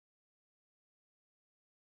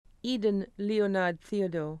Eden Leonard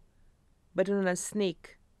Theodore, better known as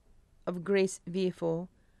Snake, of Grace VFO,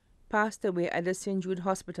 passed away at the St. Jude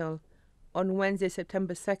Hospital on Wednesday,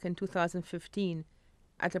 September 2nd, 2015,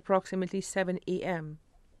 at approximately 7 a.m.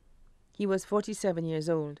 He was 47 years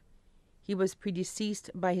old. He was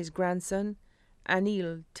predeceased by his grandson,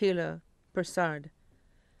 Anil Taylor Persard,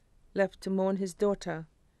 left to mourn his daughter,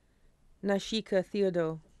 Nashika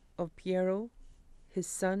Theodore of Piero, his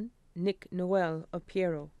son, Nick Noel of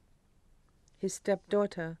Piero, his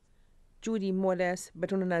stepdaughter, Judy Modest,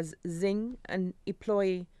 better known as Zing, an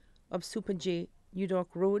employee of Super J, Udork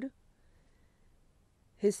Road,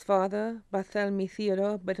 his father, Bartholomew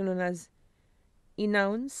Theodore, better known as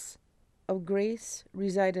Enounce, of Grace,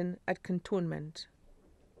 residing at Cantonment.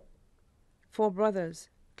 4 brothers,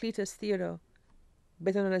 Cletus Theodore,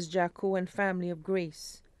 better known as Jacko and family of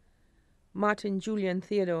Grace, Martin Julian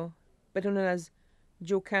Theodore, better known as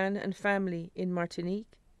Jocan and family in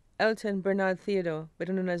Martinique, Elton Bernard Theodore,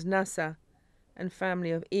 better known as Nassa and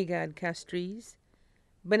family of Agad Castries,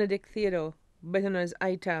 Benedict Theodore, better known as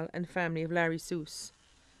Ital and family of Larry Seuss.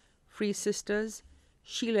 3 sisters,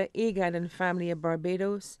 Sheila Agad and family of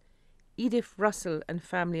Barbados, Edith Russell and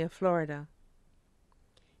family of Florida.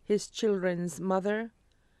 His children's mother,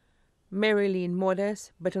 Marilyn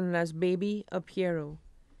Modest, better known as Baby of Piero.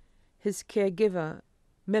 His caregiver,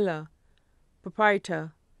 Miller,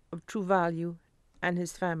 proprietor of True Value, and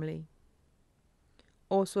his family.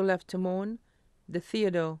 Also left to mourn, the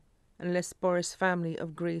Theodore and Les Boris family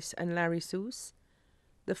of Grace and Larry Seuss,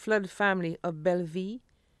 the Flood family of Bellevue,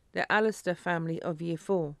 the Alistair family of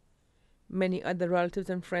VFO, many other relatives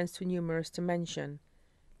and friends too numerous to mention.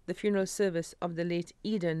 The funeral service of the late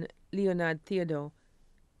Eden Leonard Theodore,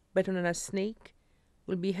 better known as Snake,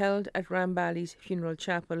 will be held at Rambali's Funeral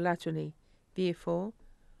Chapel, Latone, VFO,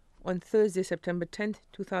 on Thursday, September 10th,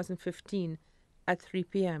 2015, at 3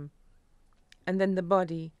 p.m., and then the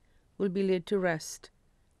body will be laid to rest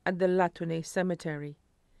at the Latone Cemetery.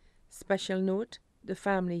 Special note, the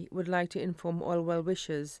family would like to inform all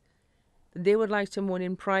well-wishers that they would like to mourn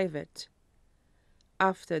in private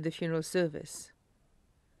after the funeral service.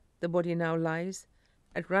 The body now lies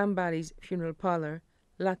at Rambali's Funeral Parlor,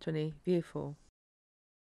 Latone, VFO.